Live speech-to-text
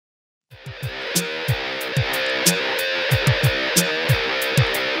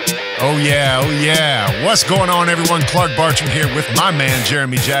Oh yeah. What's going on, everyone? Clark Bartram here with my man,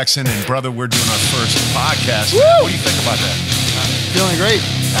 Jeremy Jackson. And brother, we're doing our first podcast. Woo! What do you think about that? Feeling great.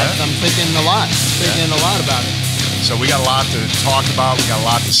 Yeah? I'm thinking a lot. Thinking a lot about it. So we got a lot to talk about. We got a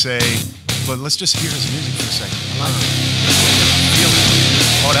lot to say. But let's just hear his music for a second. Feel it.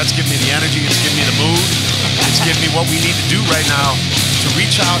 Oh, that's giving me the energy. It's giving me the mood. It's giving me what we need to do right now to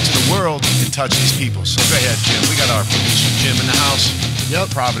reach out to the world and touch these people. So go ahead, Jim. We got our producer, Jim, in the house.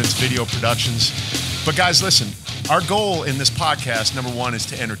 Yep. Providence Video Productions. But guys, listen, our goal in this podcast, number one, is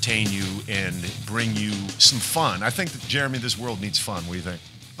to entertain you and bring you some fun. I think that, Jeremy, this world needs fun. What do you think?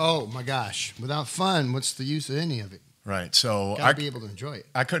 Oh my gosh. Without fun, what's the use of any of it? Right. So Gotta be able to enjoy it.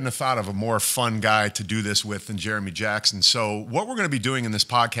 I couldn't have thought of a more fun guy to do this with than Jeremy Jackson. So what we're going to be doing in this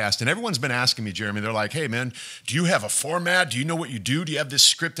podcast, and everyone's been asking me, Jeremy, they're like, hey, man, do you have a format? Do you know what you do? Do you have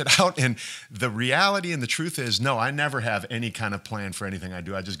this scripted out? And the reality and the truth is, no, I never have any kind of plan for anything I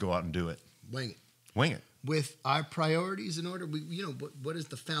do. I just go out and do it. Wing it. Wing it. With our priorities in order, what is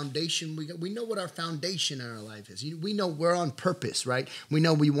the foundation we got? We know what our foundation in our life is. We know we're on purpose, right? We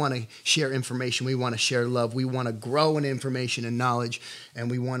know we want to share information. We want to share love. We want to grow in information and knowledge,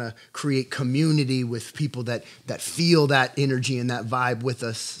 and we want to create community with people that feel that energy and that vibe with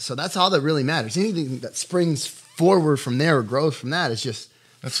us. So that's all that really matters. Anything that springs forward from there or grows from that is just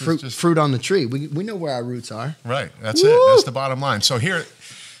fruit on the tree. We know where our roots are. Right. That's it. That's the bottom line. So here,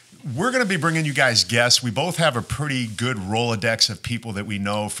 we're going to be bringing you guys guests. We both have a pretty good Rolodex of people that we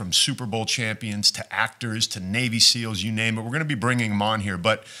know, from Super Bowl champions to actors to Navy SEALs, you name it. We're going to be bringing them on here.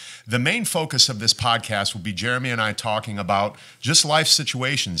 But the main focus of this podcast will be Jeremy and I talking about just life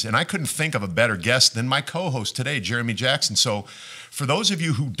situations. And I couldn't think of a better guest than my co-host today, Jeremy Jackson. So for those of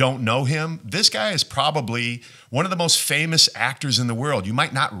you who don't know him, this guy is probably one of the most famous actors in the world. You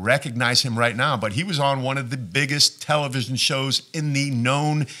might not recognize him right now, but he was on one of the biggest television shows in the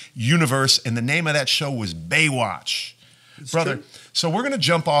known universe, and the name of that show was Baywatch. It's Brother, true. so we're going to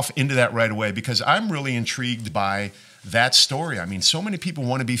jump off into that right away because I'm really intrigued by that story. I mean, so many people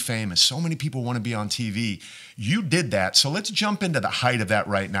want to be famous. So many people want to be on TV. You did that. So let's jump into the height of that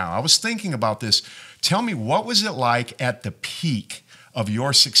right now. I was thinking about this. Tell me, what was it like at the peak of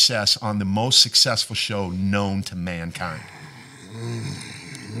your success on the most successful show known to mankind?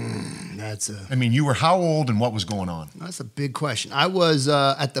 I mean, you were how old and what was going on? That's a big question. I was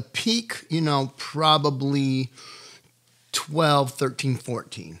at the peak, probably 12, 13,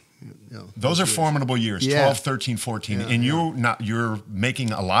 14. Those are formidable years, yeah. 12, 13, 14. Yeah, and you're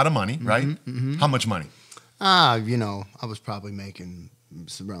making a lot of money, right? Mm-hmm. How much money? I was probably making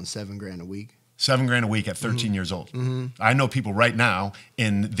around $7,000 a week. $7,000 a week at 13 years old. Mm-hmm. I know people right now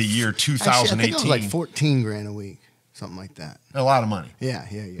in the year 2018. Actually, I think it was like $14,000 a week, something like that. A lot of money. Yeah.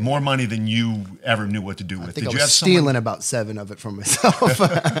 More money than you ever knew what to do with. I think I was stealing about 7 of it from myself.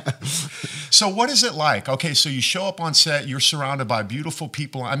 So what is it like? Okay, so you show up on set, you're surrounded by beautiful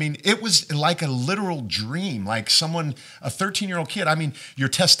people. I mean, it was like a literal dream, like a 13-year-old kid. I mean, your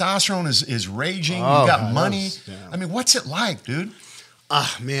testosterone is raging. You got money. I mean, what's it like, dude?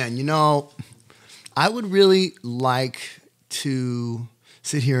 Man, I would really like to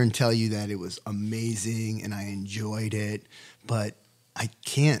sit here and tell you that it was amazing and I enjoyed it, but I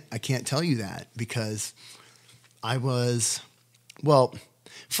can't tell you that because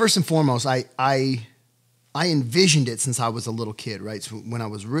first and foremost, I envisioned it since I was a little kid, right? So when I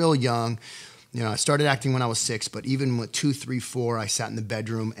was real young, I started acting when I was 6, but even with 2, 3, 4, I sat in the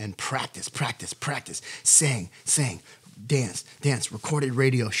bedroom and practice, sang, dance, recorded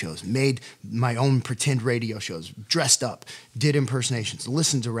radio shows, made my own pretend radio shows, dressed up, did impersonations,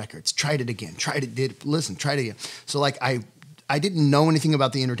 listened to records, tried it again, tried it again. So like I didn't know anything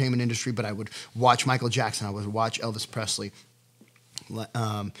about the entertainment industry, but I would watch Michael Jackson, I would watch Elvis Presley,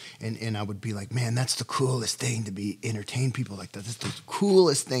 and I would be like, man, that's the coolest thing to entertain people like that. That's the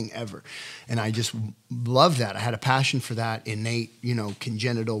coolest thing ever. And I just loved that. I had a passion for that, innate,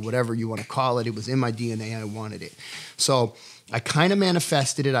 congenital, whatever you want to call it. It was in my DNA. I wanted it. So I kind of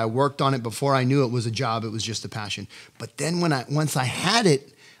manifested it. I worked on it before I knew it was a job. It was just a passion. But then once I had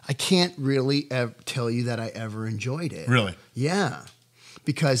it, I can't really tell you that I ever enjoyed it. Really? Yeah.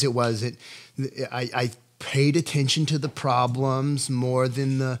 Because I paid attention to the problems more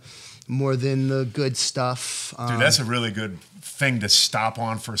than the good stuff. Dude, that's a really good thing to stop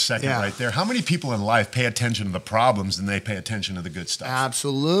on for a second right there. How many people in life pay attention to the problems than they pay attention to the good stuff?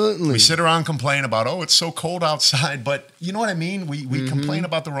 Absolutely. We sit around and complain about, oh, it's so cold outside, but you know what I mean? We complain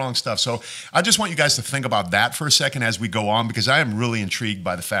about the wrong stuff. So I just want you guys to think about that for a second as we go on, because I am really intrigued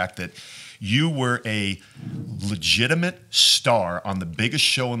by the fact that You were a legitimate star on the biggest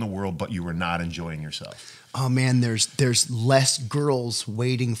show in the world, but you were not enjoying yourself. Oh man, there's less girls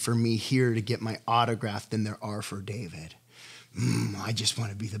waiting for me here to get my autograph than there are for David. I just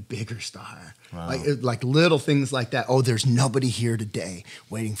want to be the bigger star. Wow. Like little things like that. Oh, there's nobody here today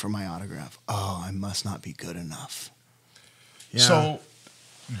waiting for my autograph. Oh, I must not be good enough. Yeah. So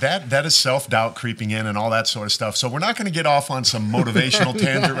that is self-doubt creeping in and all that sort of stuff. So we're not going to get off on some motivational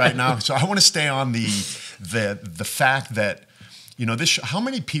tangent right now. So I want to stay on the fact that, you know, how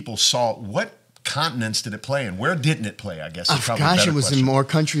many people saw, what continents did it play in? Where didn't it play, I guess? Gosh, it was question. In more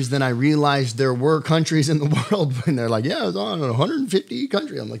countries than I realized there were countries in the world. When they're like, yeah, it was on 150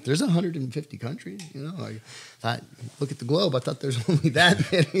 countries. I'm like, there's 150 countries? You know, I thought, look at the globe. I thought there's only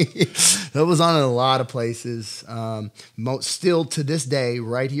that many. That was on in a lot of places. Still to this day,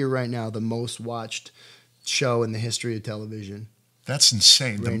 right here, right now, the most watched show in the history of television. That's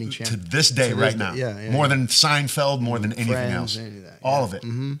insane. To this day, right now. Yeah. More than Seinfeld, more than anything else. All of it.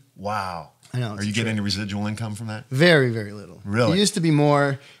 Mm-hmm. Wow. I know. Are you getting any residual income from that? Very, very little. Really? It used to be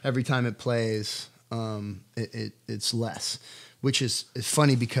more every time it plays. It's less, which is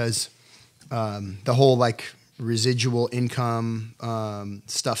funny because the whole like residual income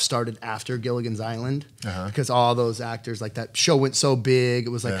stuff started after Gilligan's Island because all those actors, like that show went so big. It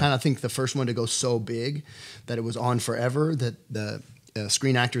was like kind of, I think, the first one to go so big that it was on forever, that the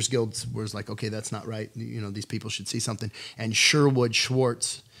Screen Actors Guild was like, okay, that's not right. You know, these people should see something. And Sherwood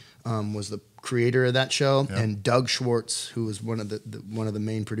Schwartz was the creator of that show, and Doug Schwartz, who was one of the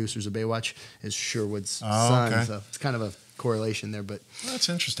main producers of Baywatch, is Sherwood's son. Okay. So it's kind of a correlation there. But that's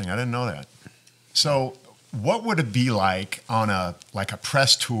interesting. I didn't know that. So what would it be like on a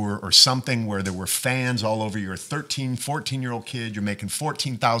press tour or something where there were fans all over? You're a 13, 14-year-old kid. You're making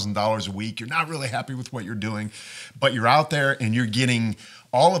 $14,000 a week. You're not really happy with what you're doing, but you're out there and you're getting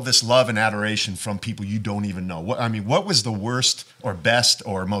all of this love and adoration from people you don't even know. What was the worst or best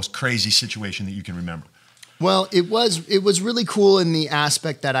or most crazy situation that you can remember? Well, it was really cool in the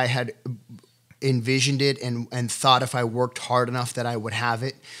aspect that I had envisioned it and thought if I worked hard enough that I would have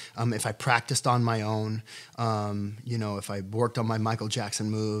it. If I practiced on my own, you know, if I worked on my Michael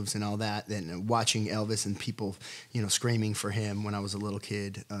Jackson moves and all that, then watching Elvis and people, you know, screaming for him when I was a little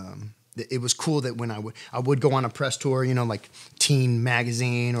kid. It was cool that when I would go on a press tour, you know, like Teen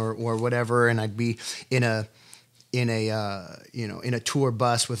Magazine or whatever, and I'd be in a tour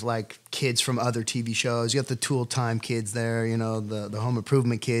bus with like kids from other TV shows. You got the Tool Time kids there, you know, the Home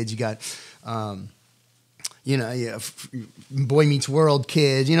Improvement kids. You got, Boy Meets World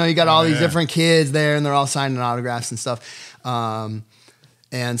kids. You know, you got all these different kids there, and they're all signing autographs and stuff.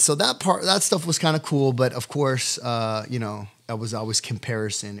 And so that stuff was kind of cool. But of course, you know, it was always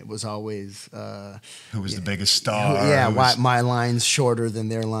comparison. It was always who was the biggest star? My line's shorter than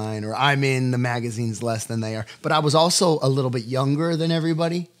their line, or I'm in the magazines less than they are. But I was also a little bit younger than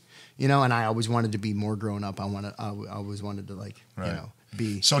everybody, you know, and I always wanted to be more grown up. I always wanted to you know,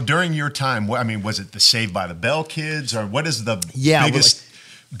 be. So during your time, was it the Saved by the Bell kids, or what is the biggest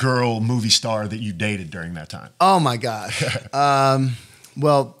girl movie star that you dated during that time? Oh my gosh.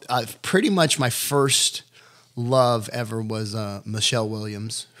 Well, pretty much my first love ever was Michelle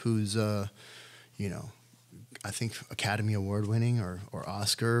Williams, who's you know, I think Academy Award winning or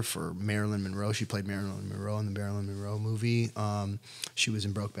Oscar for Marilyn Monroe. She played Marilyn Monroe in the Marilyn Monroe movie. She was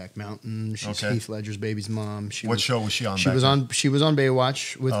in Brokeback Mountain. She's Heath Ledger's baby's mom. What show was she on? She was on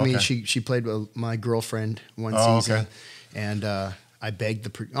Baywatch with me. She played my girlfriend one season, and I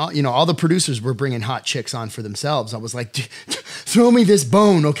begged all the producers were bringing hot chicks on for themselves. I was like, throw me this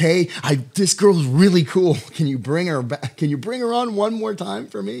bone, okay? This girl's really cool. Can you bring her back? Can you bring her on one more time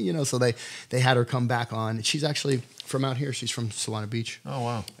for me? You know, so they had her come back on. She's actually from out here. She's from Solana Beach. Oh,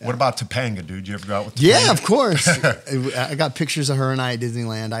 wow. Yeah. What about Topanga, dude? You ever go out with Topanga? Yeah, of course. I got pictures of her and I at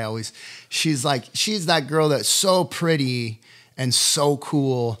Disneyland. She's that girl that's so pretty and so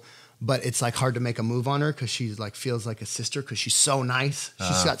cool, but it's like hard to make a move on her because she's like feels like a sister because she's so nice.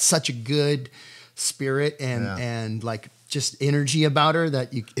 She's got such a good spirit and like just energy about her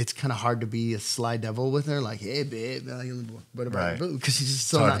that it's kind of hard to be a sly devil with her. Like, hey, babe, what about you? Because she's just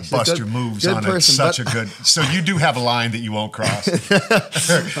so nice. To bust your moves on it. Such a good. So you do have a line that you won't cross.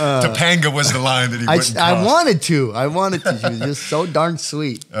 Topanga was the line that he wouldn't cross. I wanted to. She was just so darn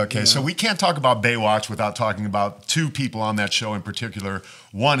sweet. Okay, you know? So we can't talk about Baywatch without talking about two people on that show in particular.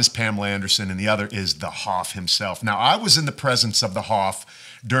 One is Pamela Anderson, and the other is the Hoff himself. Now, I was in the presence of the Hoff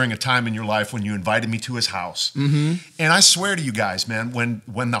during a time in your life when you invited me to his house. Mm-hmm. And I swear to you guys, man,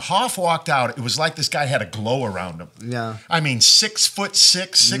 when the Hoff walked out, it was like this guy had a glow around him. Yeah. I mean, 6'6",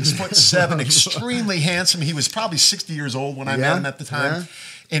 6'7", extremely handsome. He was probably 60 years old when I met him at the time.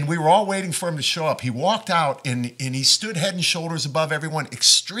 Yeah. And we were all waiting for him to show up. He walked out and he stood head and shoulders above everyone.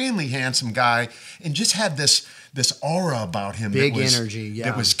 Extremely handsome guy, and just had this aura about him. Big energy, yeah.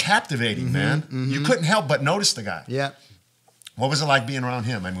 That was captivating, man. You couldn't help but notice the guy. Yeah. What was it like being around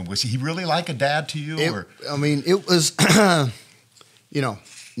him? I mean, was he really like a dad to you? It was, you know,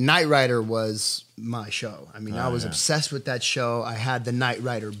 Knight Rider was my show. I mean, I was obsessed with that show. I had the Knight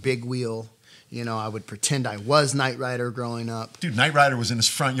Rider big wheel. You know, I would pretend I was Knight Rider growing up. Dude, Knight Rider was in his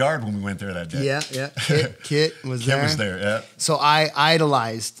front yard when we went there that day. Yeah. Kit was there. Kit was there, yeah. So I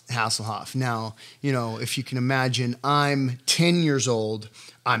idolized Hasselhoff. Now, you know, if you can imagine, I'm 10 years old.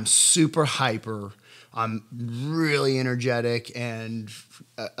 I'm super hyper. I'm really energetic and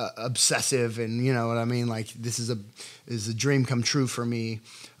obsessive, and you know what I mean. Like this is a dream come true for me.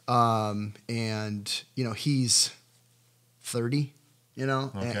 And you know, he's 30, you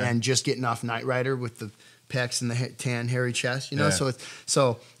know, and just getting off Knight Rider with the pecs and the tan hairy chest, you know. Yeah.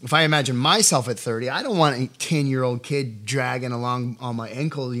 So if I imagine myself at 30, I don't want a 10-year-old kid dragging along on my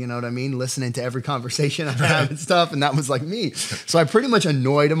ankle, you know what I mean, listening to every conversation I have and stuff. And that was like me. So I pretty much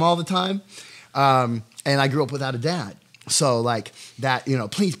annoyed him all the time. And I grew up without a dad. So like that, you know,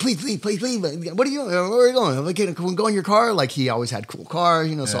 please. What are you, where are you going? Like, can we go in your car? Like he always had cool cars,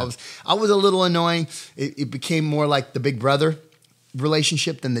 you know, so I was a little annoying. It became more like the big brother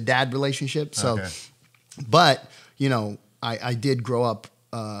relationship than the dad relationship. So, but you know, I did grow up,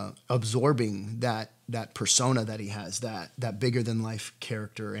 absorbing that persona that he has, that bigger than life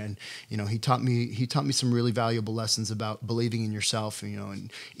character. And, you know, he taught me some really valuable lessons about believing in yourself, you know,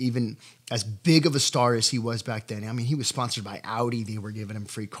 and even as big of a star as he was back then. I mean, he was sponsored by Audi. They were giving him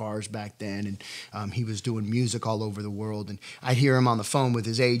free cars back then. And he was doing music all over the world. And I'd hear him on the phone with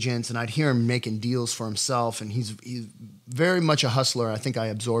his agents, and I'd hear him making deals for himself. And he's very much a hustler. I think I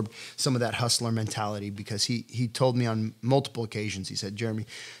absorbed some of that hustler mentality because he told me on multiple occasions, he said, Jeremy,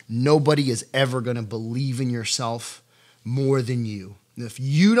 nobody is ever going to believe in yourself more than you. If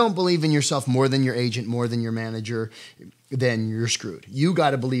you don't believe in yourself more than your agent, more than your manager, then you're screwed. You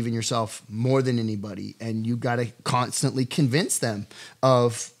got to believe in yourself more than anybody, and you got to constantly convince them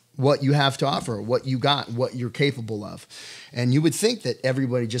of what you have to offer, what you got, what you're capable of. And you would think that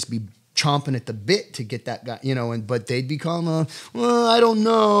everybody just be chomping at the bit to get that guy, you know, but they'd become well, I don't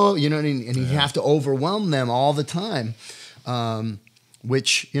know, you know, and he'd have to overwhelm them all the time,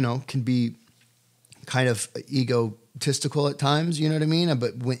 which, you know, can be kind of egotistical at times, you know what I mean?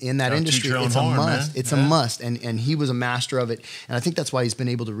 But in that industry, it's a must. It's a must, and he was a master of it. And I think that's why he's been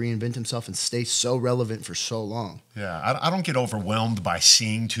able to reinvent himself and stay so relevant for so long. Yeah, I don't get overwhelmed by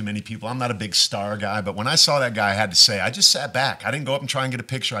seeing too many people. I'm not a big star guy, but when I saw that guy, I had to say, I just sat back. I didn't go up and try and get a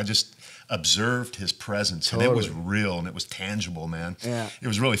picture. I just observed his presence, and it was real and it was tangible, man. Yeah. It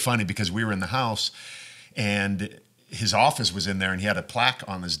was really funny because we were in the house, and his office was in there, and he had a plaque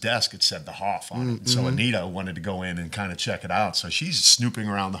on his desk. It said the Hoff on it. So Anita wanted to go in and kind of check it out. So she's snooping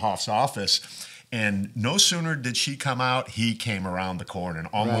around the Hoff's office, and no sooner did she come out, he came around the corner and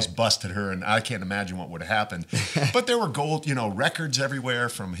almost busted her. And I can't imagine what would have happened. But there were gold, you know, records everywhere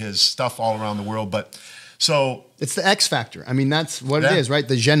from his stuff all around the world. But so it's the X factor. I mean, that's what it is, right?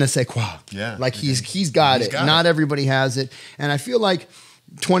 The je ne sais quoi. Yeah. Like he's got it. Not everybody has it. And I feel like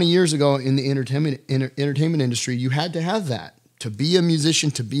 20 years ago in the entertainment industry, you had to have that. To be a musician,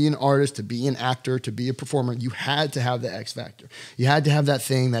 to be an artist, to be an actor, to be a performer, you had to have the X factor. You had to have that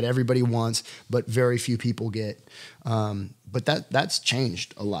thing that everybody wants, but very few people get. But that's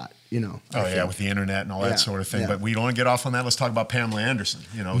changed a lot, you know. Oh, yeah, with the internet and all that sort of thing. But we don't want to get off on that. Let's talk about Pamela Anderson.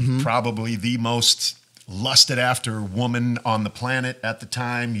 You know, probably the most lusted after woman on the planet at the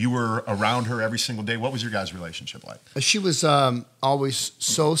time. You were around her every single day. What was your guys' relationship like? She was always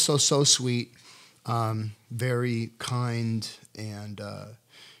so sweet, very kind, and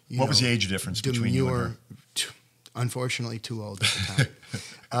what was the age difference between you and her? Unfortunately, too old at the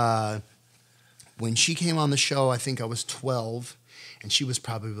time. When she came on the show, I think I was 12, and she was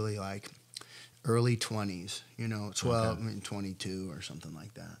probably like early 20s, you know, 12, I mean, 22 or something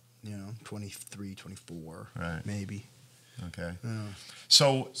like that. You know, 23, 24, maybe. Okay. Yeah.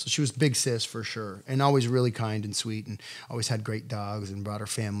 So she was big sis for sure, and always really kind and sweet, and always had great dogs and brought her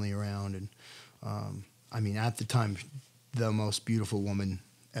family around. And I mean, at the time, the most beautiful woman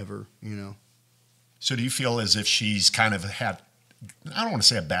ever, you know. So do you feel as if she's kind of had, I don't want to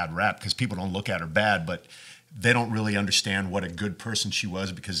say a bad rap because people don't look at her bad, but they don't really understand what a good person she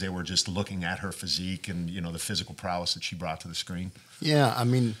was because they were just looking at her physique and, you know, the physical prowess that she brought to the screen? Yeah, I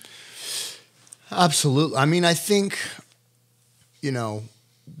mean, absolutely. I mean, I think, you know,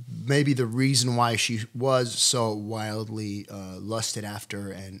 maybe the reason why she was so wildly lusted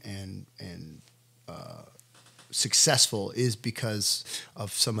after and successful is because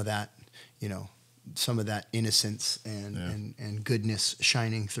of some of that, you know, some of that innocence and goodness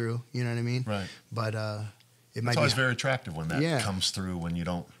shining through. You know what I mean? Right. But it might It's be always very attractive when that comes through, when you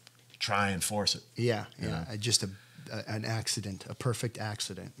don't try and force it. Yeah, just an accident, a perfect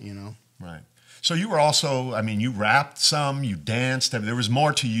accident, you know? Right. So you were also, I mean, you rapped some, you danced. I mean, there was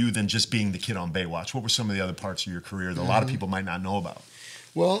more to you than just being the kid on Baywatch. What were some of the other parts of your career that a lot of people might not know about?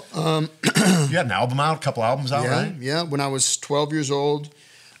 Well, you had an album out, a couple albums out, right? Yeah, when I was 12 years old,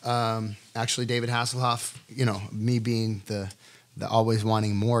 actually David Hasselhoff, you know, me being the always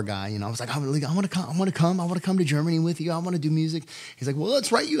wanting more guy, you know, I was like, I want to come to Germany with you. I want to do music. He's like, well,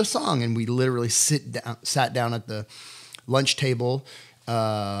 let's write you a song. And we literally sat down at the lunch table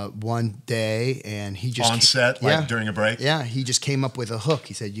one day, and he just on set, like during a break. Yeah, he just came up with a hook.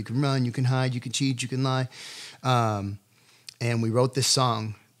 He said, "You can run, you can hide, you can cheat, you can lie," and we wrote this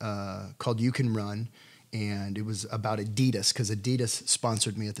song called "You Can Run." And it was about Adidas, because Adidas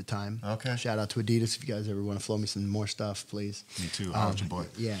sponsored me at the time. Okay. Shout out to Adidas. If you guys ever want to flow me some more stuff, please. Me too. How's your boy?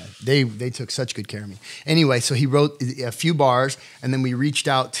 Yeah, they took such good care of me. Anyway, so he wrote a few bars, and then we reached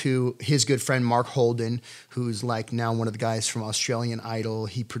out to his good friend Mark Holden, who's like now one of the guys from Australian Idol.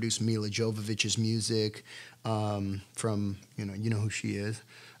 He produced Mila Jovovich's music from, you know who she is.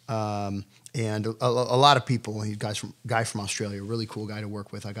 And a lot of people, guy from Australia, really cool guy to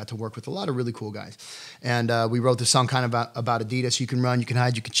work with. I got to work with a lot of really cool guys. And we wrote this song kind of about Adidas. You can run, you can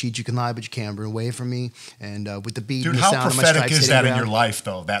hide, you can cheat, you can lie, but you can't run away from me. And with the beat and the sound of my stripes hitting how prophetic is that in around. your life,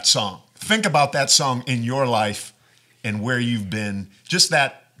 though, that song? Think about that song in your life and where you've been. Just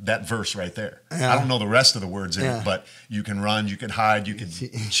that verse right there. I don't know the rest of the words in it, but you can run, you can hide, you can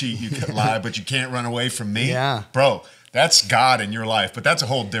cheat, you can lie, but you can't run away from me. Yeah. Bro, that's God in your life, but that's a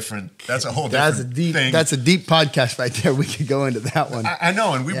whole different thing. That's a deep podcast right there. We could go into that one. I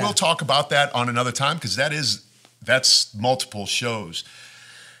know, and we will talk about that on another time, because that's multiple shows.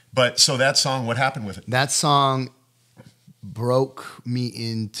 But so that song, what happened with it? That song broke me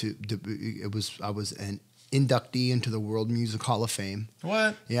into I was an inductee into the World Music Hall of Fame.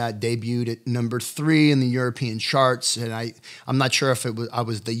 What? Yeah, it debuted at number 3 in the European charts, and I'm not sure if I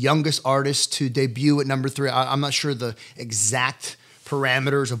was the youngest artist to debut at number 3. I'm not sure the exact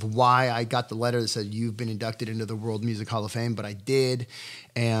parameters of why I got the letter that said you've been inducted into the World Music Hall of Fame, but I did,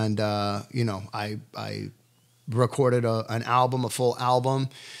 and I recorded a full album.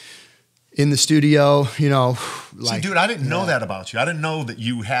 In the studio, See, dude, I didn't know that about you. I didn't know that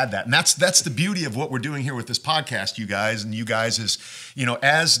you had that. And that's the beauty of what we're doing here with this podcast, you guys. And you guys is,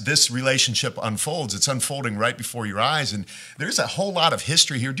 as this relationship unfolds, it's unfolding right before your eyes. And there's a whole lot of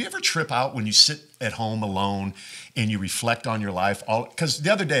history here. Do you ever trip out when you sit at home alone and you reflect on your life? Because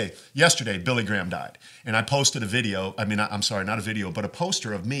yesterday, Billy Graham died. And I posted a video. I mean, I'm sorry, not a video, but a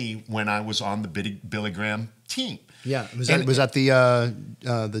poster of me when I was on the Billy Graham team. Yeah, was that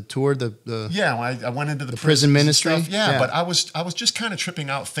the tour? I went into the prison ministry. Yeah, but I was just kind of tripping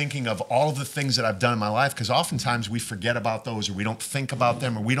out, thinking of all of the things that I've done in my life, because oftentimes we forget about those, or we don't think about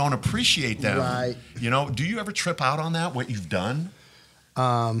them, or we don't appreciate them. Right. Do you ever trip out on that? What you've done?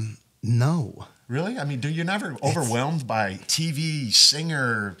 No. Really? I mean, you're never overwhelmed by TV,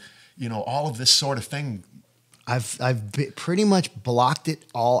 singer, all of this sort of thing? I've pretty much blocked it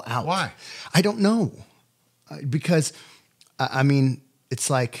all out. Why? I don't know. Because, I mean, it's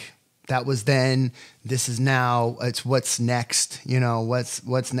like that was then, this is now, it's what's next,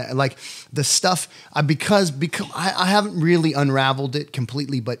 what's next. Like the stuff, because I haven't really unraveled it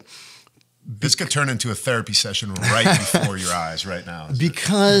completely, but. This could turn into a therapy session right before your eyes right now.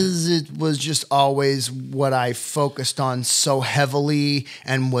 Because it was just always what I focused on so heavily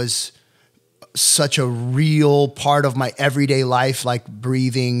and was such a real part of my everyday life, like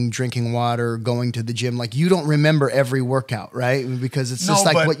breathing, drinking water, going to the gym. Like, you don't remember every workout, right? Because it's just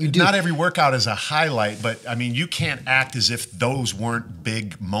like what you do. Not every workout is a highlight, but I mean, you can't act as if those weren't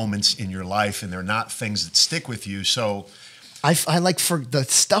big moments in your life and they're not things that stick with you. So I like, for the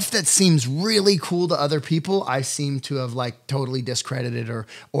stuff that seems really cool to other people, I seem to have like totally discredited or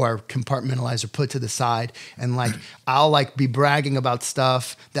compartmentalized or put to the side. And like, I'll like be bragging about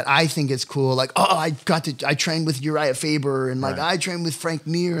stuff that I think is cool. Like, oh, I trained with Uriah Faber, and like, I trained with Frank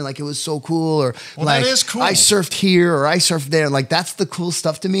Mir, and like, it was so cool. Or like, that is cool. I surfed here or I surfed there. Like, that's the cool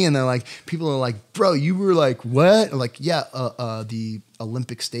stuff to me. And they're like, people are like, bro, you were like, what? Like, yeah, the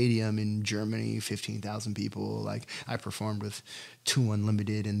Olympic Stadium in Germany, 15,000 people. Like, I performed with 2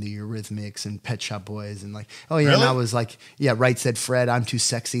 Unlimited and the Eurythmics and Pet Shop Boys, and like, oh yeah, really? And I was like, yeah, Right Said Fred, I'm Too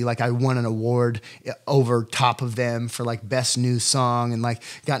Sexy. Like, I won an award over top of them for like best new song, and like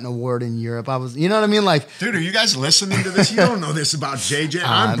got an award in Europe. I was, you know what I mean? Like, dude, are you guys listening to this? You don't know this about JJ.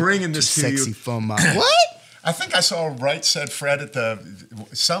 I'm bringing this to sexy you. FOMO. What? I think I saw Right Said Fred at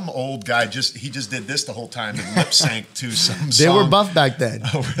some old guy he just did this the whole time and lip sync to some song. They were buff back then.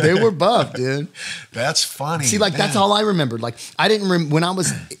 Oh, really? They were buff, dude. That's funny. See, like, that's all I remembered. Like, I didn't when I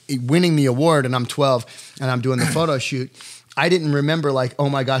was winning the award and I'm 12 and I'm doing the photo shoot, I didn't remember, like, oh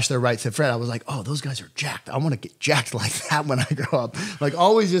my gosh, they're Right Said Fred. I was like, oh, those guys are jacked. I want to get jacked like that when I grow up. Like,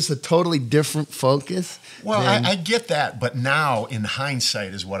 always just a totally different focus. Well, I get that, but now in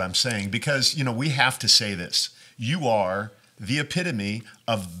hindsight is what I'm saying, because, you know, we have to say this. You are the epitome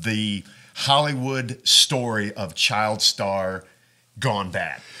of the Hollywood story of child star gone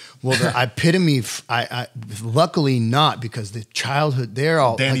bad. Well, the epitome, I luckily not, because the childhood, they're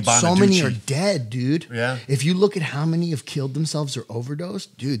all, like, so many are dead, dude. Yeah. If you look at how many have killed themselves or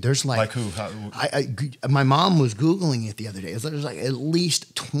overdosed, dude, there's like who? My mom was Googling it the other day. There's like at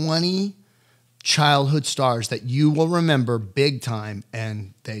least 20 childhood stars that you will remember big time,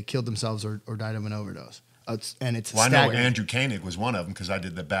 and they killed themselves or died of an overdose. And it's well, I know Andrew Koenig was one of them, because I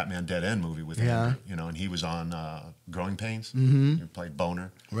did the Batman Dead End movie with Andrew, you know, and he was on Growing Pains. Mm-hmm. He played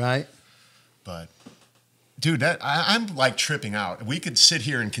Boner. Right. But, dude, I'm like tripping out. We could sit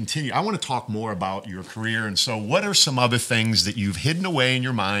here and continue. I want to talk more about your career. And so what are some other things that you've hidden away in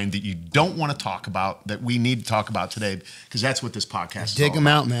your mind that you don't want to talk about that we need to talk about today? Because that's what this podcast is. Dig them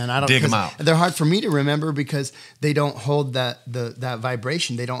out, man. Dig them out. They're hard for me to remember because they don't hold that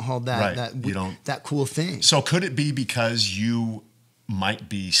vibration. They don't hold that cool thing. So could it be because you might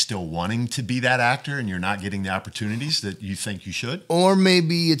be still wanting to be that actor and you're not getting the opportunities that you think you should? Or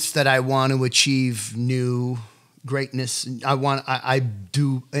maybe it's that I want to achieve new greatness. I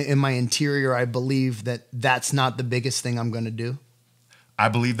do in my interior, I believe that that's not the biggest thing I'm going to do. I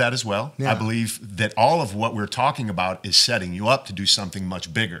believe that as well. Yeah. I believe that all of what we're talking about is setting you up to do something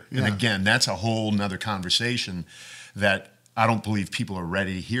much bigger. And again, that's a whole nother conversation that I don't believe people are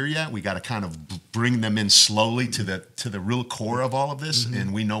ready to hear yet. We got to kind of bring them in slowly to the real core of all of this,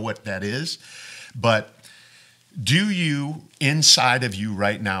 and we know what that is. But do you, inside of you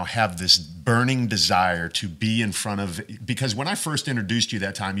right now, have this burning desire to be in front of, because when I first introduced you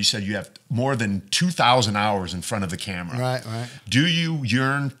that time, you said you have more than 2,000 hours in front of the camera. Right. Do you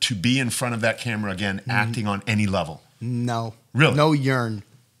yearn to be in front of that camera again, acting on any level? No. Really? No yearn.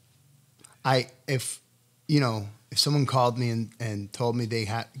 If someone called me and told me they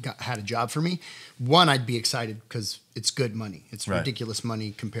had a job for me, one, I'd be excited because it's good money. It's ridiculous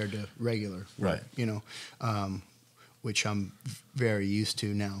money compared to regular work, which I'm very used to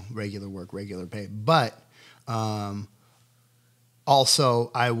now, regular work, regular pay. But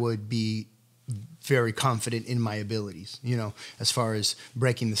also I would be very confident in my abilities, as far as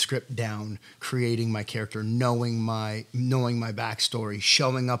breaking the script down, creating my character, knowing my backstory,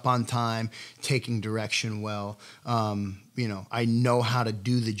 showing up on time, taking direction well. I know how to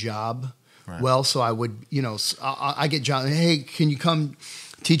do the job well, so I would, I get John, hey, can you come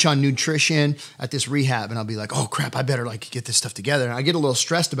teach on nutrition at this rehab? And I'll be like, oh crap, I better get this stuff together. And I get a little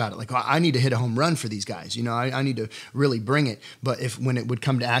stressed about it. Like, I need to hit a home run for these guys. I need to really bring it. But when it would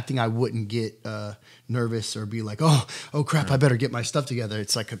come to acting, I wouldn't get nervous or be like, oh crap, I better get my stuff together.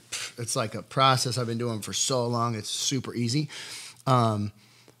 It's like a process I've been doing for so long. It's super easy.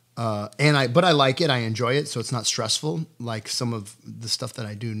 But I like it. I enjoy it. So it's not stressful. Like some of the stuff that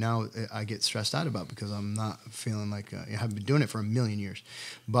I do now, I get stressed out about because I'm not feeling like I've been doing it for a million years.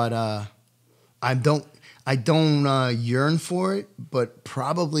 But I don't yearn for it, but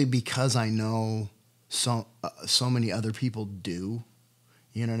probably because I know so many other people do.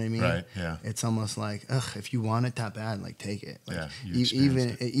 You know what I mean? Right. Yeah. It's almost like, if you want it that bad, take it.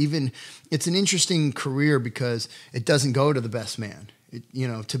 Even it's an interesting career because it doesn't go to the best man.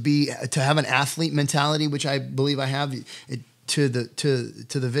 To have an athlete mentality, which I believe I have, to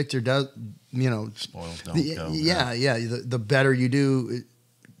the victor does, spoils don't go. Yeah. The better you do,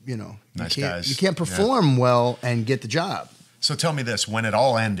 nice you can't perform well and get the job. So tell me this, when it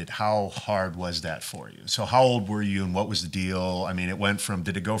all ended, how hard was that for you? So how old were you and what was the deal? I mean,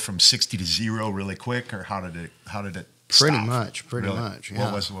 did it go from 60 to 0 really quick, or how did it stop? Pretty much.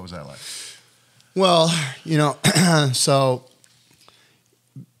 Yeah. What was that like? Well, so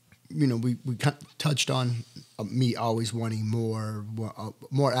we touched on me always wanting more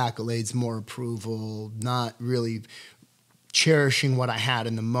accolades, more approval, not really cherishing what I had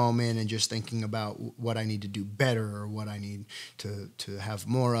in the moment and just thinking about what I need to do better or what I need to have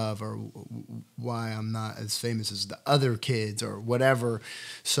more of or why I'm not as famous as the other kids or whatever.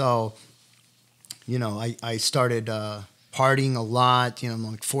 So, I started partying a lot, I'm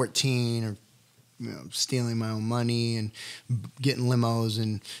like 14 or stealing my own money and getting limos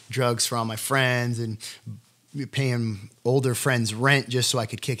and drugs for all my friends and paying older friends rent just so I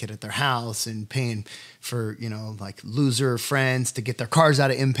could kick it at their house, and paying for, you know, like loser friends to get their cars out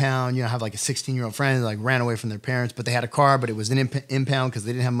of impound. You know, I have like a 16-year-old friend that like ran away from their parents, but they had a car, but it was an impound because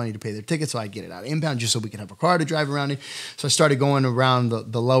they didn't have money to pay their ticket. So I get it out of impound just so we could have a car to drive around in. So I started going around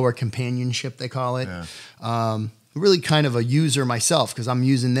the lower companionship, they call it. Yeah. Really kind of a user myself, because I'm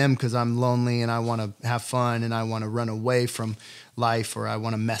using them because I'm lonely and I want to have fun and I want to run away from life, or I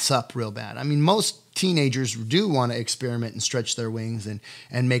want to mess up real bad. I mean, most teenagers do want to experiment and stretch their wings and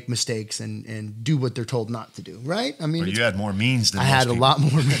make mistakes and do what they're told not to do, right? I mean, but you had more means than I had a lot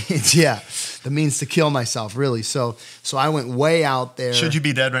more means, yeah. The means to kill myself, really. So I went way out there. Should you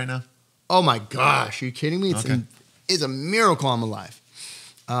be dead right now? Oh my gosh, are you kidding me? It's a miracle I'm alive.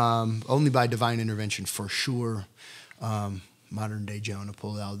 Only by divine intervention, for sure. Modern day Jonah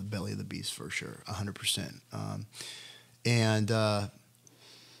pulled out of the belly of the beast, for sure, 100%.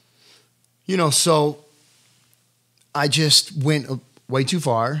 You know, so I just went way too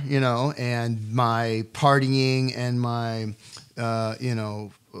far, you know, and my partying and my,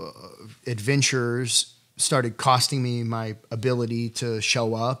 adventures started costing me my ability to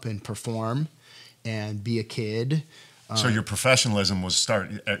show up and perform and be a kid. So your professionalism was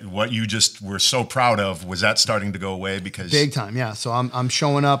what you just were so proud of, was that starting to go away? Because big time, yeah. So I'm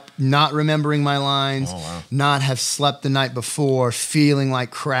showing up, not remembering my lines, not have slept the night before, feeling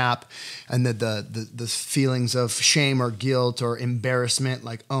like crap, and the feelings of shame or guilt or embarrassment,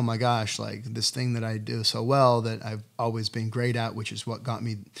 like, oh my gosh, like this thing that I do so well that I've always been great at, which is what got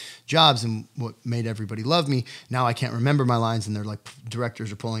me jobs and what made everybody love me. Now I can't remember my lines, and they're like, directors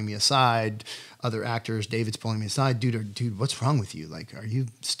are pulling me aside, other actors, David's pulling me aside, dude, what's wrong with you? Like, are you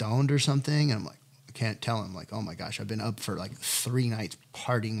stoned or something? And I'm like, I can't tell him. Like, oh my gosh, I've been up for like 3 nights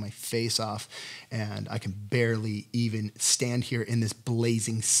partying my face off, and I can barely even stand here in this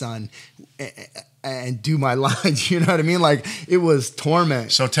blazing sun and do my lines. You know what I mean? Like, it was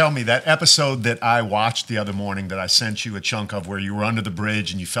torment. So tell me, that episode that I watched the other morning that I sent you a chunk of, where you were under the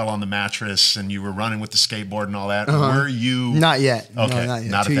bridge and you fell on the mattress and you were running with the skateboard and all that, were you? Not yet. Okay, no, not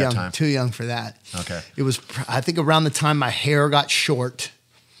yet. Not too at that young, time. Too young for that. Okay. It was, I think, around the time my hair got short,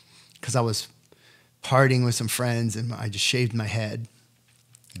 because I was partying with some friends and I just shaved my head.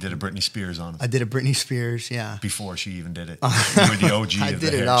 You did a Britney Spears on him. I did a Britney Spears, yeah. Before she even did it. You were the OG I of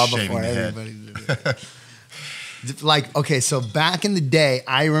did the it hair, all shaving before the head. everybody did it. Like, okay, so back in the day,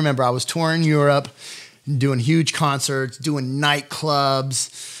 I remember I was touring Europe, doing huge concerts, doing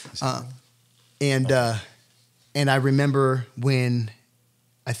nightclubs, and I remember when,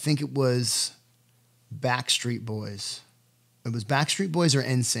 I think it was Backstreet Boys. It was Backstreet Boys or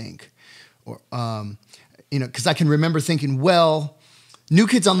NSYNC, or because I can remember thinking, well, New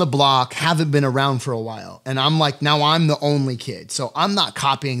Kids on the Block haven't been around for a while, and I'm like, now I'm the only kid, so I'm not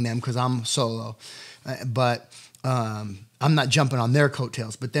copying them because I'm solo, but I'm not jumping on their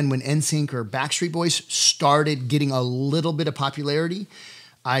coattails. But then when NSYNC or Backstreet Boys started getting a little bit of popularity,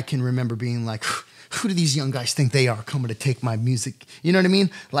 I can remember being like, who do these young guys think they are coming to take my music? You know what I mean?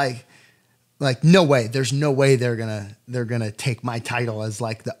 Like no way. There's no way they're gonna take my title as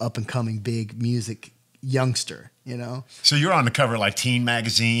like the up and coming big music youngster, you know? So you're on the cover of like Teen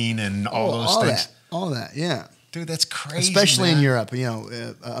Magazine and all those things. All that, yeah. Dude, that's crazy. Especially man. in Europe, you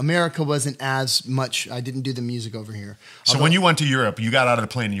know, America wasn't as much. I didn't do the music over here. So when you went to Europe, you got out of the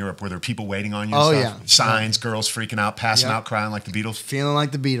plane in Europe, were there people waiting on you? Oh, and stuff? yeah. Signs, girls freaking out, passing out, crying like the Beatles? Feeling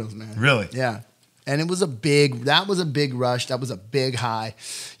like the Beatles, man. Really? Yeah. And that was a big rush. That was a big high.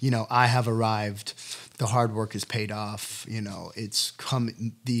 You know, I have arrived. The hard work is paid off. You know, it's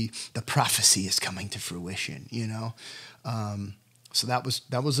coming. The prophecy is coming to fruition, you know? So that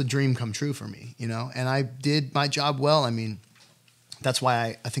was a dream come true for me, you know? And I did my job well. I mean, that's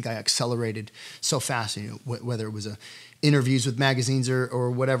why I think I accelerated so fast, you know, whether it was interviews with magazines or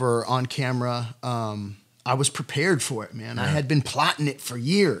whatever, or on camera. I was prepared for it, man. Yeah. I had been plotting it for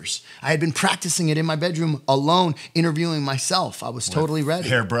years. I had been practicing it in my bedroom alone, interviewing myself. I was totally ready.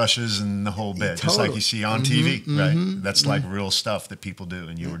 Hairbrushes and the whole bit, just like you see on TV, right? That's like real stuff that people do,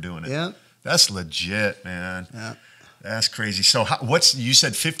 and you were doing it. Yeah. That's legit, man. Yeah. That's crazy. So you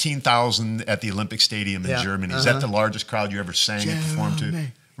said 15,000 at the Olympic Stadium in Germany. Is that the largest crowd you ever sang and performed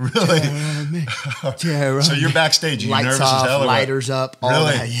to? Really? So you're backstage. Are you nervous off, as hell? Lighters up, all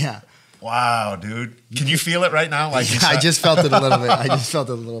that, yeah. Wow, dude. Can you feel it right now? Like I just felt it a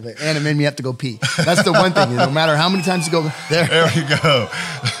little bit. And it made me have to go pee. That's the one thing. No matter how many times you go, there you go.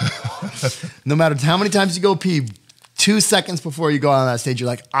 No matter how many times you go pee, 2 seconds before you go on that stage, you're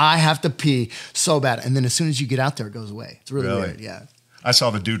like, I have to pee so bad. And then as soon as you get out there, it goes away. It's really weird. Yeah. I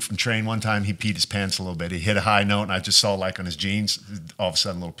saw the dude from Train one time. He peed his pants a little bit. He hit a high note, and I just saw like on his jeans, all of a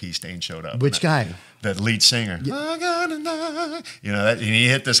sudden, a little pee stain showed up. Which guy? The lead singer. Yeah. I gotta die. You know, and he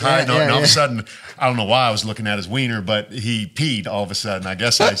hit this high note, and all of a sudden, I don't know why I was looking at his wiener, but he peed all of a sudden. I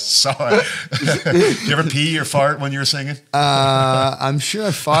guess I saw it. Did you ever pee or fart when you were singing? I'm sure I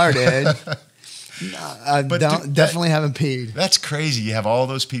farted. I definitely haven't peed. That's crazy. You have all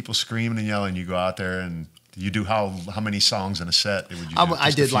those people screaming and yelling. You go out there and you do how many songs in a set? Would you do?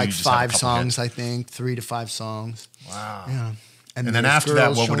 I did like 5 songs, I think, 3 to 5 songs. Wow. Yeah. And then after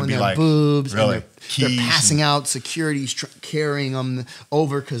that, what would it be like? Boobs. Really? They're passing out. Security's carrying them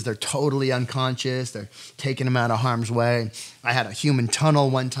over because they're totally unconscious. They're taking them out of harm's way. I had a human tunnel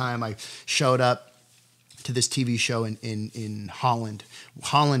one time. I showed up to this TV show in Holland.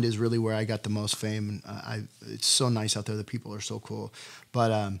 Holland is really where I got the most fame. And it's so nice out there. The people are so cool.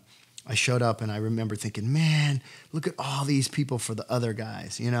 But I showed up and I remember thinking, man, look at all these people for the other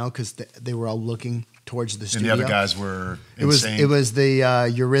guys, you know, because they were all looking towards the studio. And the other guys were insane. It was the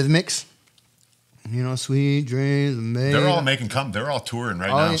Eurythmics, you know, Sweet Dreams. Made they're all they're all touring right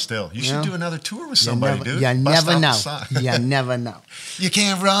now still. You should do another tour with somebody, dude. You never know. You never know. You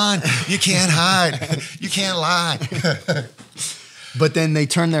can't run. You can't hide. You can't lie. But then they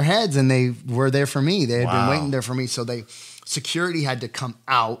turned their heads and they were there for me. They had been waiting there for me. So security had to come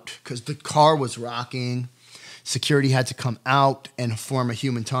out because the car was rocking. Security had to come out and form a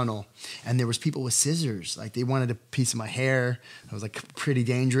human tunnel. And there was people with scissors. Like they wanted a piece of my hair. I was like pretty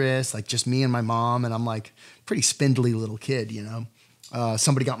dangerous, like just me and my mom. And I'm like pretty spindly little kid, you know.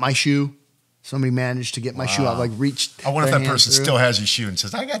 Somebody got my shoe. Somebody managed to get my shoe out, like reached. I wonder if that person still has your shoe and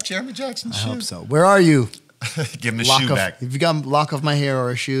says, I got Jeremy Jackson's shoe. I hope so. Where are you? Give him the shoe back. If you got a lock of my hair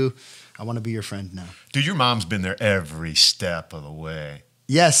or a shoe, I want to be your friend now. Dude, your mom's been there every step of the way.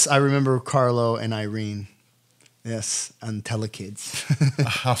 Yes, I remember Carlo and Irene. Yes, on Telekids.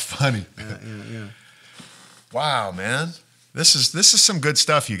 How funny. Yeah. Wow, man. This is some good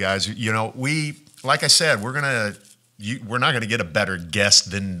stuff, you guys. You know, like I said, we're not gonna get a better guest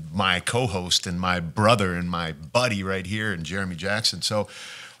than my co-host and my brother and my buddy right here, and Jeremy Jackson. So,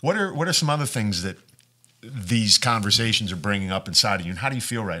 what are some other things that these conversations are bringing up inside of you, and how do you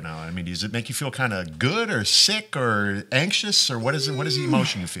feel right now? I mean, does it make you feel kind of good or sick or anxious, or what is the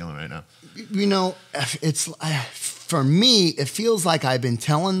emotion you're feeling right now? You know, for me, it feels like I've been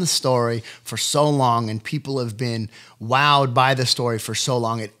telling the story for so long and people have been wowed by the story for so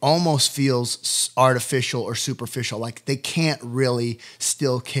long. It almost feels artificial or superficial. Like they can't really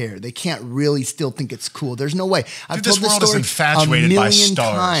still care. They can't really still think it's cool. There's no way. Dude, this world is infatuated by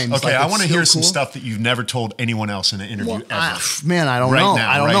stars. Times. Okay, like I want to hear some stuff that you've never told anyone else in an interview ever. I don't know.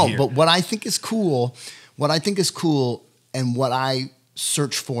 Now, I don't right know. Here. But what I think is cool, and what I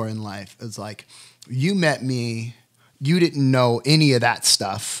search for in life is like, you met me. You didn't know any of that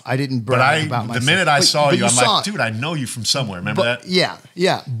stuff. I didn't brag about myself. The minute I saw you, I'm like, it. dude, I know you from somewhere. Remember that?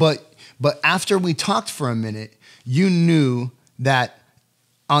 Yeah. But after we talked for a minute, you knew that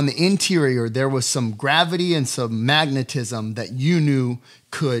on the interior there was some gravity and some magnetism that you knew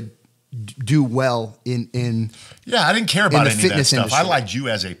could do well in yeah, I didn't care about any of that stuff. Industry. I liked you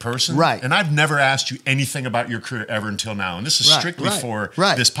as a person, right? And I've never asked you anything about your career ever until now. And this is strictly for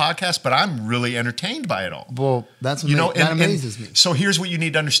this podcast. But I'm really entertained by it all. Well, that amazes me. So here's what you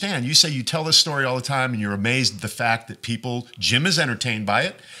need to understand: you say you tell this story all the time, and you're amazed at the fact that Jim is entertained by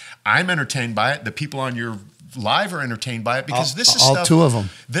it. I'm entertained by it. The people on your live are entertained by it because this is all stuff, 2 of them.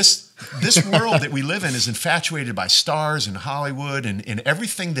 This world that we live in is infatuated by stars and Hollywood and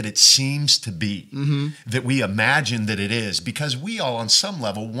everything that it seems to be, that we imagine that it is, because we all on some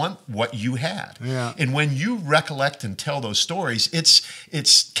level want what you had. Yeah. And when you recollect and tell those stories,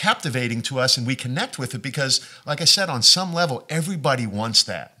 it's captivating to us and we connect with it because, like I said, on some level, everybody wants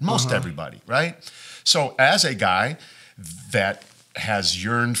that. Most everybody, right? So as a guy that has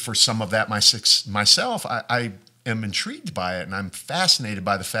yearned for some of that myself, I am intrigued by it, and I'm fascinated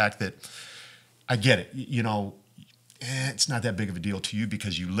by the fact that I get it. You know, it's not that big of a deal to you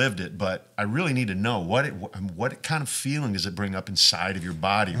because you lived it, but I really need to know what kind of feeling does it bring up inside of your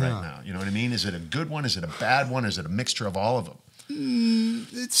body right now? You know what I mean? Is it a good one? Is it a bad one? Or is it a mixture of all of them?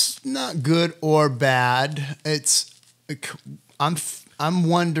 It's not good or bad. I'm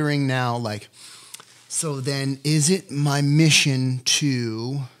wondering now, like, so then is it my mission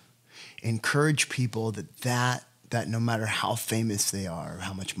to encourage people that no matter how famous they are, or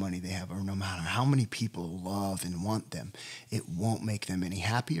how much money they have, or no matter how many people love and want them, it won't make them any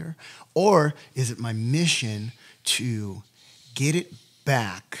happier? Or is it my mission to get it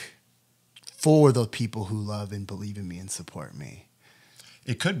back for the people who love and believe in me and support me?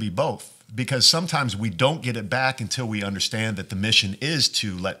 It could be both, because sometimes we don't get it back until we understand that the mission is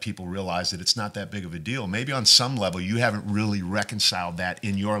to let people realize that it's not that big of a deal. Maybe on some level you haven't really reconciled that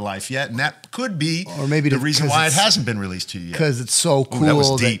in your life yet, and that could be or maybe the reason why it hasn't been released to you yet. Because it's so cool. Ooh, that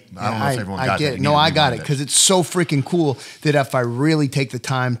was deep. I don't know if everyone got that. No, I got it, because it's so freaking cool that if I really take the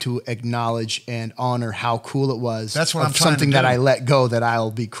time to acknowledge and honor how cool it was, that's what I'm trying to do. Something that I let go, that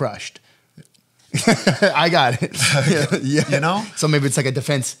I'll be crushed. I got it. Yeah. You know? So maybe it's like a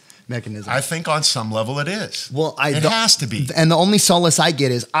defense mechanism. I think on some level it is. Well, it has to be. And the only solace I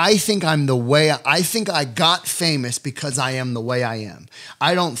get is I think I got famous because I am the way I am.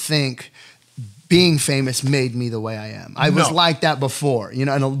 I don't think being famous made me the way I am. I was like that before, you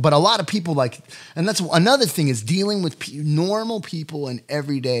know, but a lot of people and that's another thing, is dealing with normal people in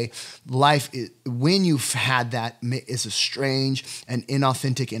everyday life. When you've had that, is a strange and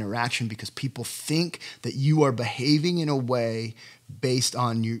inauthentic interaction, because people think that you are behaving in a way based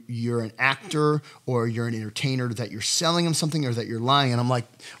on you're an actor or you're an entertainer, that you're selling them something, or that you're lying. And I'm like,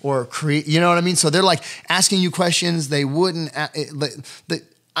 or create, you know what I mean? So they're like asking you questions they wouldn't.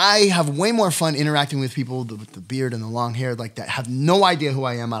 I have way more fun interacting with people with the beard and the long hair, like that, have no idea who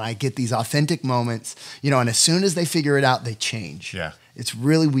I am, and I get these authentic moments, you know, and as soon as they figure it out, they change. Yeah. It's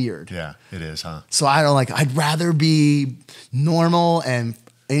really weird. Yeah, it is, huh? So I'd rather be normal and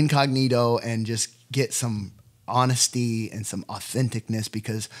incognito and just get some honesty and some authenticness,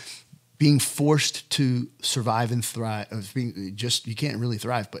 because being forced to survive and thrive, you can't really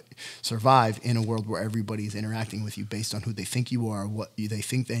thrive, but survive in a world where everybody's interacting with you based on who they think you are, what they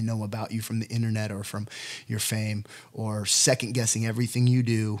think they know about you from the internet or from your fame, or second guessing everything you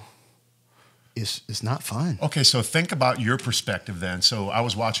do, is not fun. Okay, so think about your perspective then. So I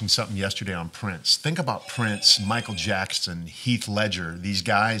was watching something yesterday on Prince. Think about Prince, Michael Jackson, Heath Ledger, these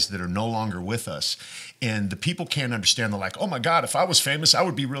guys that are no longer with us. And the people can't understand. They're like, oh my God, if I was famous, I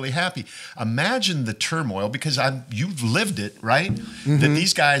would be really happy. Imagine the turmoil, because you've lived it, right? Mm-hmm. That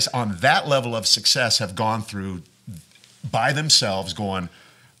these guys on that level of success have gone through by themselves, going,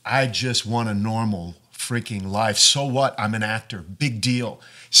 I just want a normal freaking life. So what? I'm an actor. Big deal.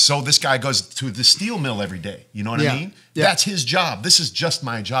 So this guy goes to the steel mill every day. You know what I mean? Yeah. That's his job. This is just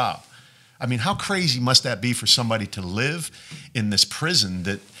my job. I mean, how crazy must that be for somebody to live in this prison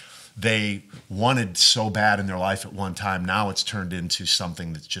that they wanted so bad in their life at one time? Now it's turned into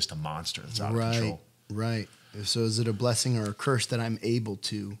something that's just a monster that's out of control. Right. So is it a blessing or a curse that I'm able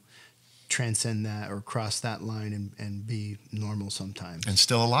to transcend that or cross that line and be normal sometimes? And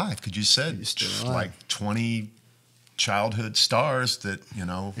still alive, because you said like 20 childhood stars that, you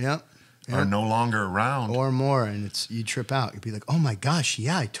know, are no longer around. Or more, and you trip out. You'd be like, oh my gosh,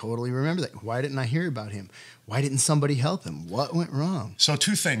 yeah, I totally remember that. Why didn't I hear about him? Why didn't somebody help him? What went wrong? So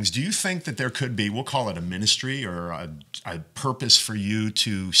 2 things. Do you think that there could be, we'll call it a ministry or a purpose for you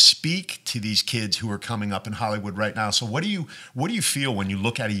to speak to these kids who are coming up in Hollywood right now? So what do you feel when you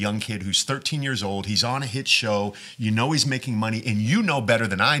look at a young kid who's 13 years old, he's on a hit show, you know he's making money, and you know better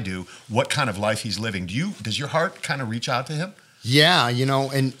than I do what kind of life he's living? Does your heart kind of reach out to him? Yeah, you know,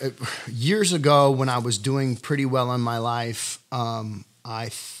 and years ago when I was doing pretty well in my life,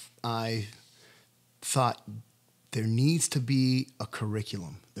 I thought there needs to be a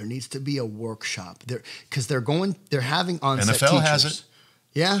curriculum. There needs to be a workshop. Because they're having on-set teachers. NFL has it.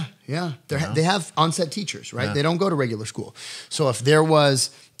 Yeah. They have on-set teachers, right? Yeah. They don't go to regular school. So if there was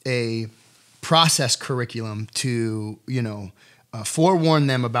a process curriculum to, you know, forewarn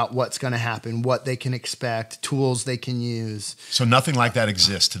them about what's going to happen, what they can expect, tools they can use. So nothing like that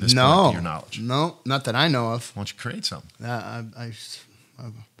exists to this point, to your knowledge? No, not that I know of. Why don't you create something?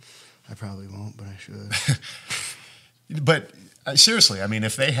 I probably won't, but I should. But seriously, I mean,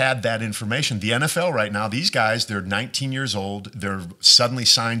 if they had that information, the NFL right now, these guys, they're 19 years old. They're suddenly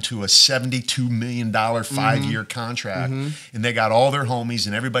signed to a $72 million 5-year contract, and they got all their homies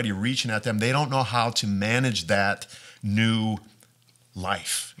and everybody reaching at them. They don't know how to manage that new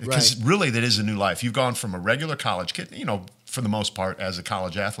life, because really that is a new life. You've gone from a regular college kid, you know, for the most part as a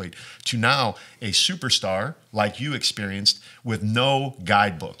college athlete, to now a superstar like you experienced with no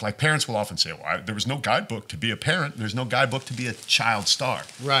guidebook. Like parents will often say, well, there was no guidebook to be a parent. There's no guidebook to be a child star.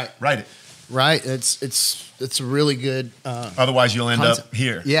 Right. Right. It's a really good. Otherwise, you'll end up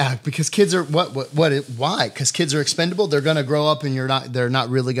here. Yeah, because kids are why? Because kids are expendable. They're gonna grow up, and they're not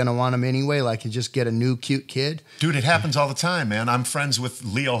really gonna want them anyway. Like you just get a new cute kid. Dude, it happens all the time, man. I'm friends with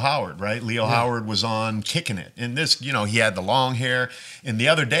Leo Howard, right? Leo Howard was on Kicking It, and this, you know, he had the long hair. And the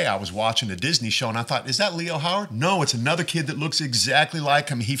other day, I was watching a Disney show, and I thought, is that Leo Howard? No, it's another kid that looks exactly like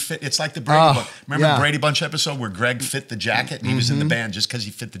him. He fit. It's like the Brady Bunch. Remember the Brady Bunch episode where Greg fit the jacket, and he was in the band just because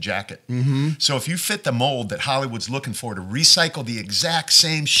he fit the jacket. So if you fit the mold, that Hollywood's looking for, to recycle the exact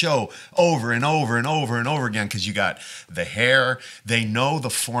same show over and over and over and over again, because you got the hair. They know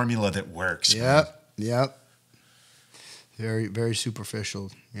the formula that works. Yep. Very, very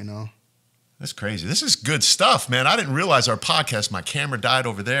superficial, you know. That's crazy. This is good stuff, man. I didn't realize our podcast, my camera died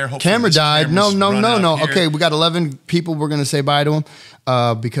over there. Hopefully camera died. No. here. Okay, we got 11 people we're going to say bye to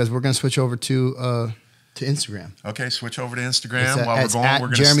them because we're going to switch over to Instagram. Okay, switch over to Instagram. While we're going, we're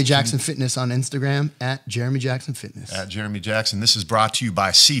going Jeremy Jackson Fitness on Instagram, at Jeremy Jackson Fitness. At Jeremy Jackson. This is brought to you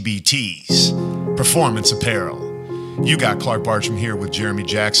by CBT's Performance Apparel. You got Clark Bartram here with Jeremy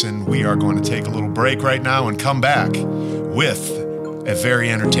Jackson. We are going to take a little break right now and come back with a very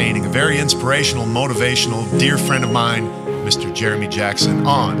entertaining, a very inspirational, motivational, dear friend of mine, Mr. Jeremy Jackson,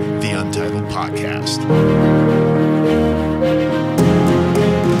 on the Untitled Podcast.